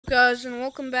guys, and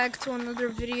welcome back to another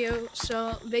video.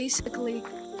 So basically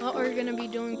what we're gonna be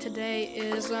doing today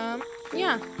is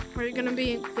we're gonna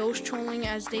be ghost trolling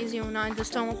as DAISY09, this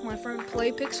time with my friend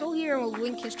PlayPixel here. We'll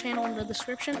link his channel in the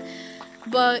description.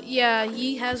 But yeah,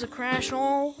 he has a crash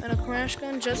all and a crash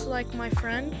gun just like my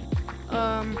friend,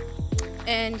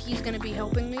 and he's gonna be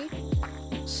helping me.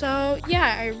 So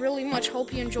yeah, I really much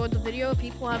hope you enjoyed the video.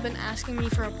 People have been asking me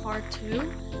for a part 2.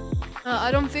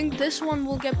 I don't think this one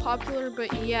will get popular,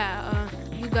 but yeah,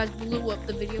 you guys blew up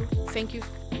the video. Thank you.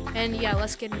 And yeah,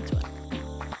 let's get into it.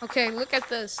 Okay, look at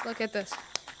this. Look at this.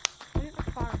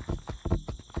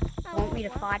 Want me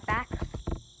to fight back?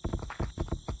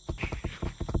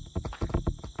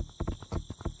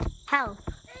 Hell,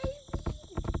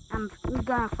 I'm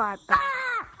gonna fight back.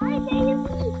 Ah! Hi,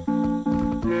 Daisy!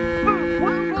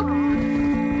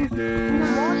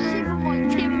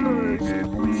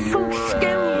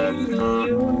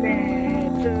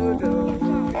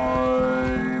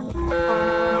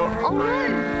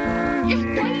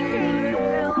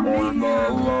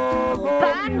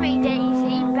 Ban me,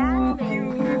 Daisy, ban me.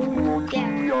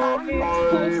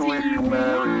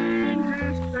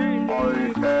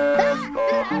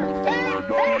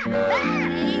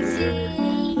 Daisy!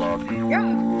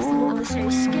 I'm so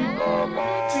scared.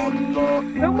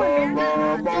 No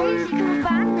one Daisy, come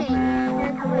ban me.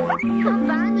 Come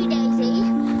ban me, Daisy.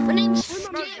 My name's Stu.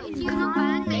 If you don't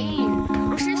ban me,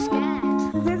 I'm so scared.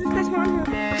 I'm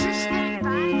so scared,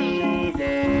 ban me.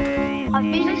 I'm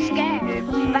so scared.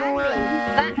 Ban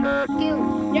me. You.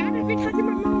 Yeah,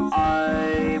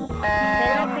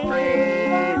 I'm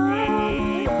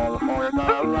crazy all for the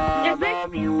love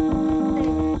of you.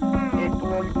 It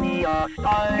won't be a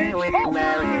stylish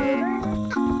marriage.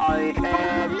 I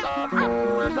can't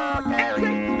afford the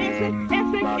carriage.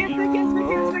 But you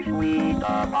sweet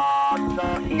about the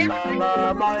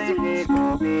love my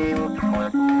little built for.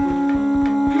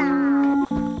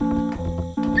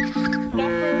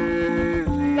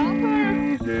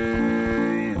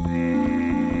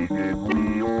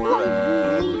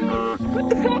 What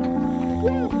the fuck?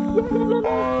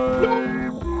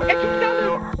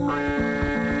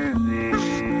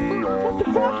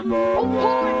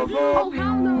 Oh,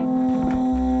 hell no.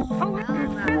 Oh,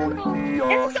 hell no.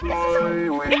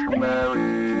 It's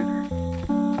married.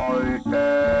 I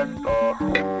can't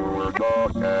afford the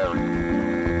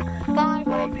carriage.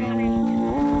 But you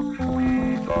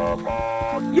sweet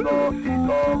about the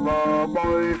love my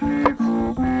little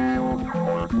built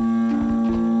for.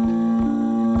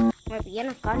 You're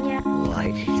not gone yet. Why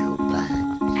did you ban?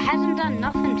 It hasn't done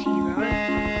nothing to you,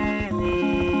 right?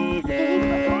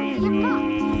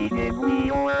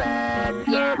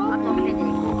 Yeah, I'm not gonna do it.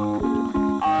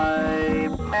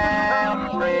 I'm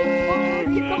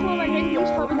crazy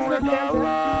for the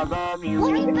love of you.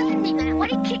 Why did you ban me, man? Why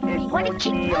did you kick me? Why did you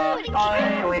kick me?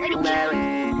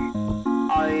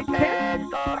 I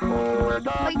can't afford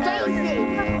the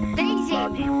Daisy,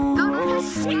 I'm not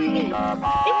scared.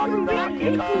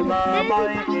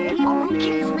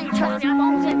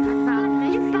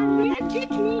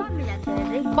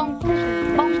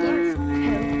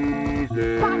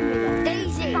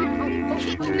 Daisy,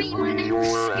 kick me when I'm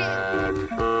scared.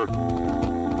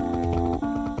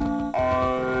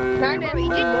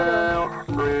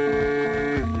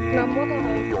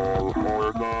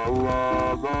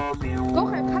 Go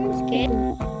ahead, I'm scared.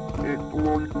 It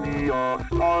won't be a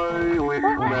stylish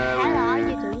marriage. What the hell are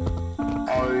you doing?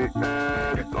 I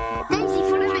can't Daisy,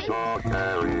 follow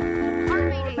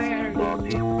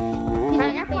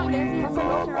me.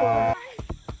 Follow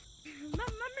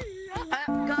me, Daisy.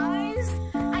 Guys,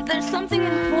 there's something in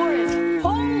the forest.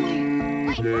 Holy!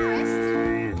 Wait, forest?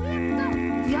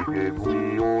 Yeah. Come in.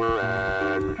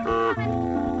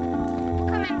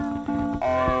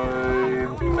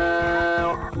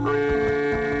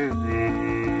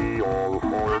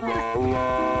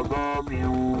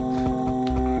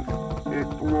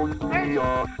 A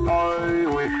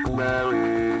stylish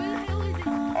marriage.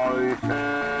 I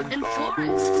can't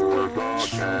afford the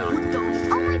carriage.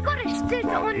 Oh my god, it's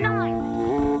DAISY09.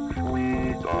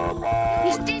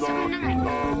 It's DAISY09.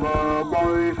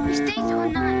 It's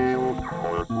DAISY09.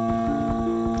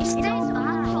 It's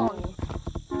DAISY09.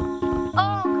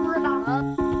 Oh, Gorilla.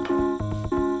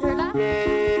 Gorilla?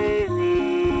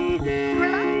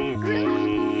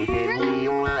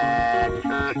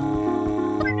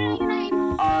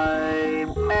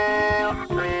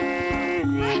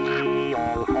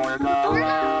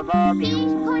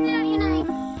 Please point out your name.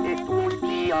 It won't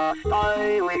be a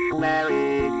stylish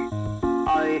marriage.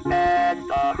 I can't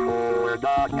afford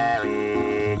the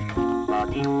carriage. But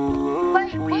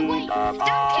Wait.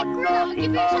 Don't kick Grill. I'll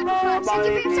give you a sacrifice. I'll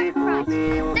give you a sacrifice.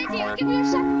 Daisy, I'll give you a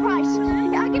sacrifice.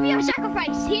 I'll give you a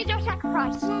sacrifice. Here's your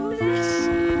sacrifice.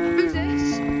 Who's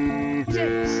this? I'm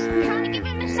trying to give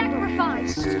him a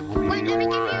sacrifice. Wait, let me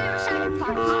give you a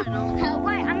sacrifice. I don't know.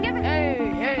 Wait, I'm giving.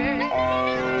 Hey. No.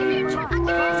 I'll give you a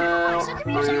sacrifice.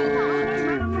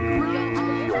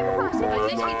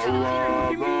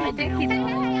 I think he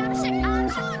Hey, I'm sick.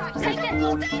 Take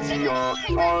it. Daisy,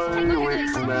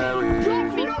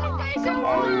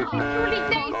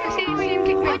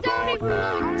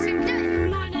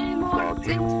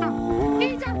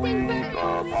 He's acting very.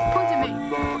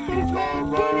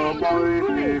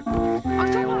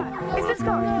 Point at me. Is this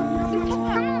guy? Come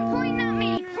on, point at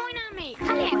me.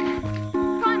 Come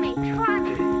here. Try me. Come on.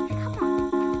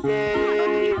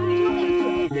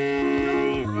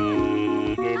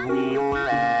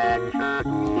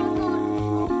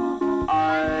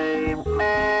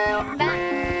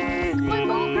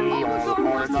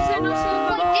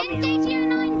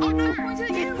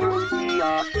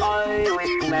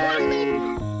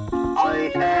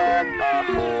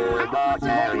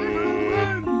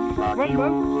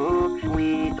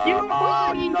 Didn't DAISY09 get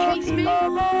back? You chase me?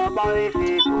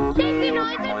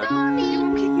 DAISY09's a dummy.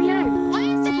 You kick me out. Why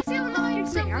is DAISY09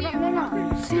 so I got weird? no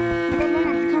arms. I got no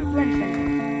arms. Can't do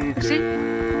anything. See?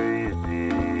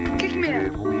 Kick me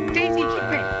out. Daisy, kick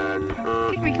me.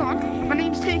 Kick me, come on. My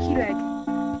name's Turkey Leg.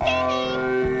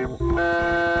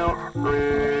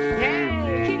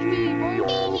 Yeah, kick me, boy.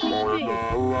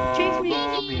 Chase me.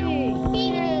 Kick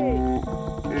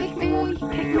me.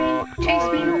 Chase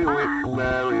me.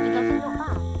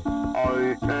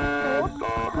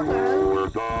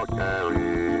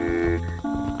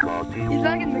 He's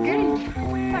lagging the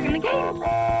game. Wait.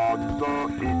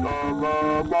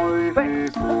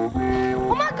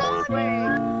 Oh my god!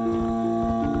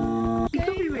 He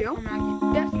could be real.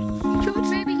 Yes.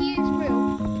 Maybe he is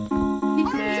real.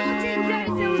 He's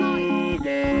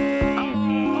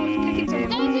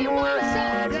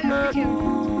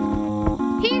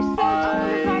He's so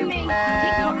taller than me.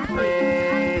 Guys,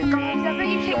 I bet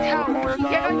you kicked out.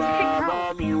 Yeah, you kicked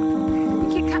out.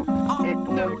 Oh,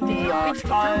 no. He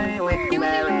was in the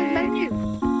menu.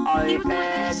 He was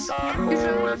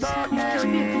just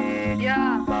me.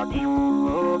 Yeah.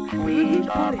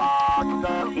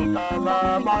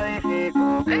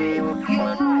 Hey, what the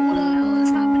hell is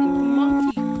happening to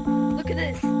Monkey? Look at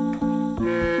this.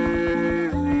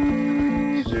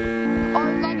 Oh,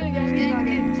 I'm not gonna get kicked. I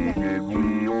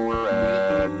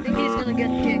think he's gonna get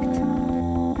kicked.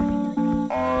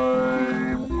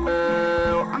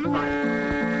 I'm not.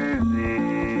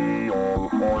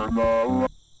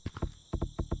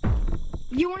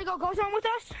 You wanna go ghost hunt with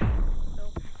us? No.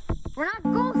 We're not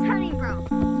ghost hunting, bro.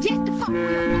 Yes, the fuck we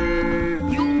are.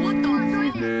 Yo, what the?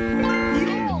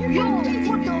 Yo,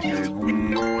 what the?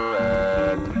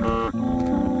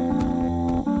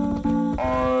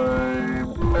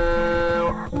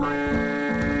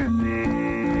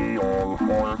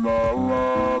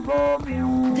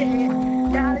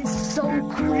 That is so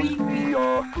creepy.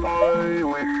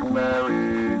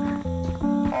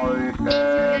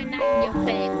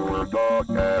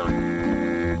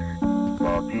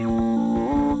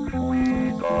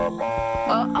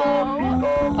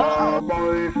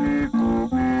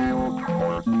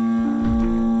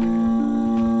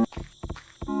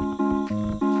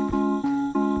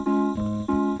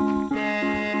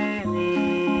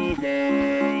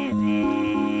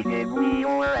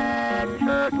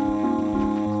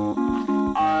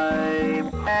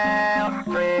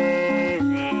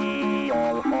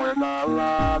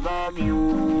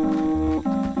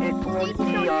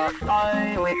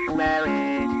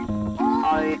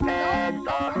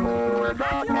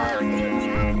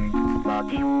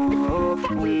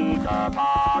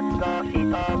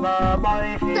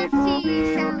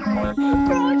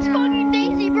 Bro, it's fucking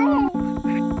Daisy, bro.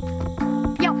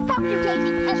 Yo, fuck you,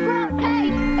 Daisy. It's ground. Hey,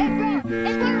 bro.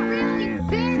 It's ground, really.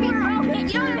 Baby, bro. You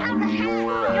don't even have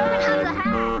the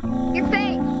hat. You're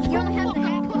fake. You only have the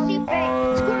hat. Pussy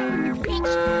fake. Squirrel, you bitch.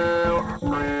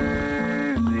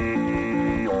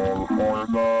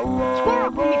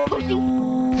 Squirrel, you pussy.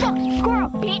 Fuck you, squirrel,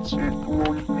 bitch.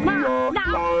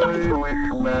 Nah, fuck you.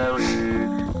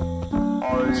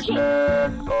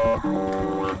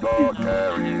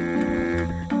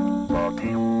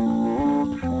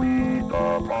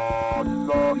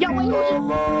 Yo, wait, who's it?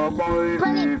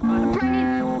 Brennan.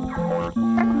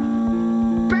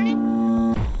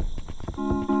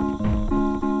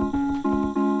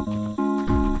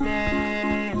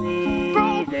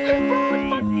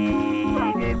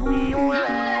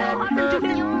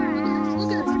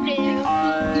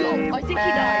 I think he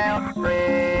died.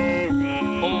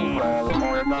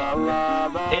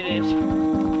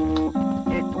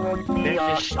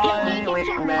 Yo,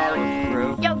 Daisy.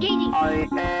 Yeah, Daisy, you like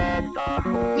that?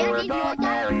 Yeah, Daisy, you like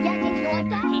that? Yo,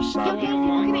 Daisy, look at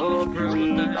me.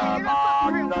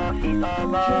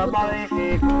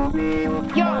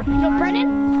 Yo, so Brennan?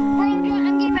 Bro,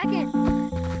 I'm getting back in.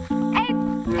 Hey,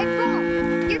 bro,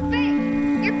 you're fake.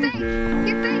 You're fake.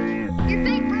 You're fake. You're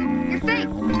fake, bro. You're fake.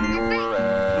 You're fake.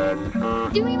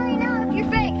 Do me right now if you're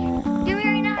fake. Do me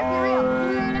right now if you're real. Do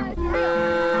me right now if you're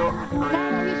real. No,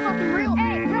 he's fucking real.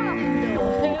 Hey, bro.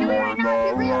 Do me right now if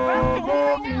you're real, bro. Do me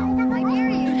right now. I dare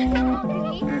you. No,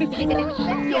 he's fake.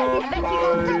 You're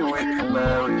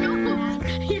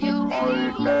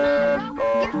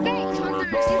fake.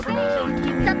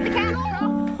 Stop the camera, bro.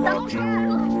 Stop the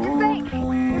camera. You're fake.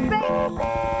 You're fake.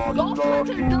 Don't I don't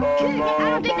think that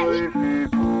he...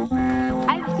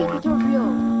 I think it's real.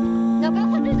 No,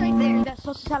 Belfast is right there. That's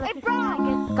so sad. Hey, bro.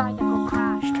 The guy that got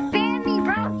crashed. Ban me,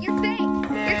 bro. You're fake.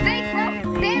 You're fake, bro.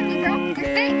 Ban me, bro. You're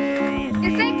fake.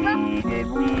 You're fake, bro.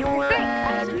 You're fake.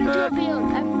 I'm going to reveal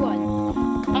everyone.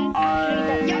 And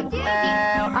yo, Daisy.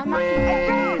 I'm not going to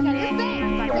bro. You're fake.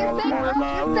 You're fake, bro.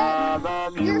 You're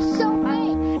fake. You're so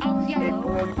fake. I was yellow.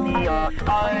 Hey, yo.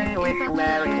 Hey,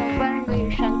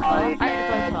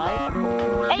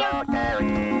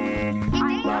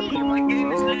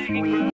 Daisy.